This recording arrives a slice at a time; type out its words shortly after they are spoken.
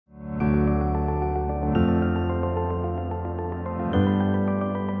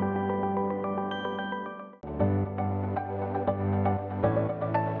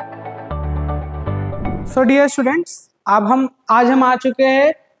So dear students, आज हम आ चुके हैं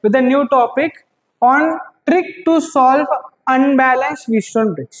with a new topic on trick to solve unbalanced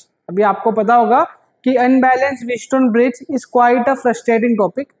Wheatstone bridge. अभी आपको पता होगा कि unbalanced Wheatstone bridge is quite a frustrating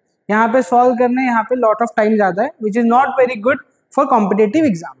topic. यहाँ पे सॉल्व करने यहाँ पे लॉट ऑफ टाइम जाता है which is not very good for competitive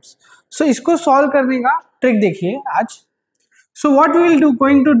exams. सो इसको सॉल्व करने का ट्रिक देखिए आज। So what we will do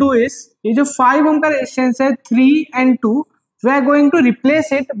going to do is, ये जो 5 ओम का रेजिस्टेंस है 3 and 2, we are going to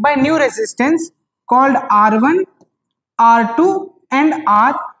replace it by new resistance called R1, R2 and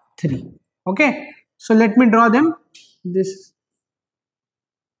R3. Okay, so let me draw them. This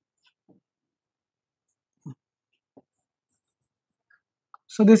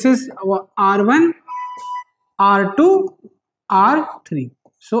is our R1, R2, R3.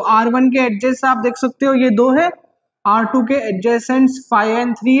 So R1 के edges आप देख सकते हो, ये 2 है। R2 के एडजेसेंट्स 5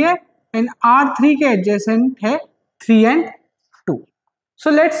 and 3 है, and R3 के एडजेसेंट है 3 and 2.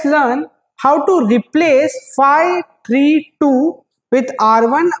 So let's learn how to replace 5, 3, 2 with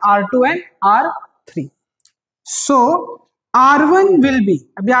R1, R2 and R3. So R1 will be,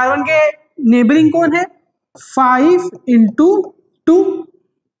 अभी R1 के नेबरिंग कौन है? 5 into 2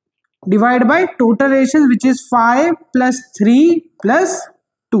 divided by total resistance which is 5 plus 3 plus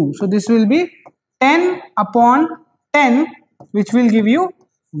 2. So this will be 10 upon 10 which will give you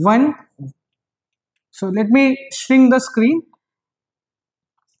 1. So let me shrink the screen.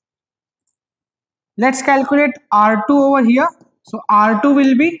 Let's calculate R2 over here. So R2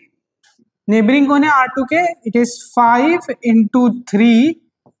 will be, neighboring कौन है R2 के? It is 5 into 3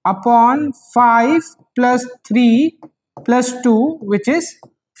 upon 5 plus 3 plus 2 which is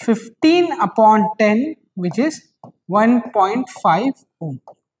 15 upon 10 which is 1.5 ohm.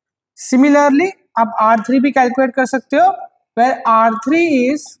 Similarly आप R3 भी calculate कर सकते हो, where R3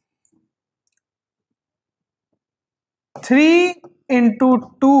 is 3 into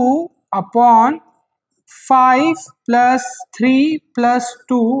 2 upon 5 plus 3 plus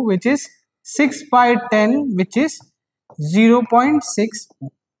 2 which is 6 by 10 which is 0.6.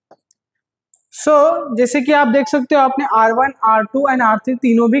 So जैसे कि आप देख सकते हो, आपने R1, R2 and R3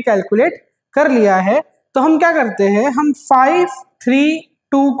 तीनों भी कैलकुलेट कर लिया है। तो हम क्या करते हैं, हम 5, 3,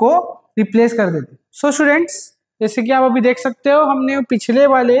 2 को रिप्लेस कर देते हैं। सो स्टूडेंट्स, जैसे कि आप अभी देख सकते हो, हमने पिछले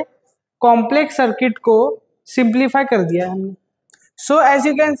वाले कॉम्प्लेक्स सर्किट को सिंप्लीफाई कर दिया है हमने। So as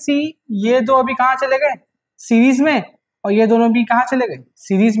you can see, ये दो अभी कहाँ चले गए? सीरीज में, और ये दोनों भी कहाँ चले गए?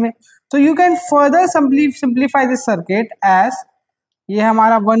 सीरीज में। तो you can further simplify this circuit edge, ये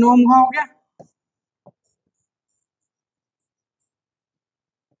हमारा 1 ओम का हो गया,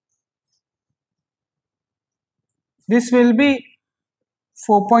 this will be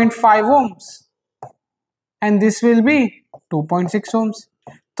 4.5 ohms and this will be 2.6 ohms.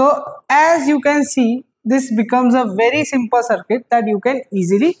 So as you can see, this becomes a very simple circuit that you can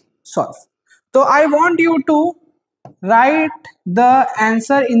easily solve. So I want you to write the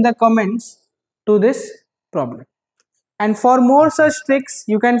answer in the comments to this problem. And for more such tricks,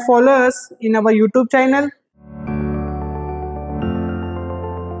 you can follow us in our YouTube channel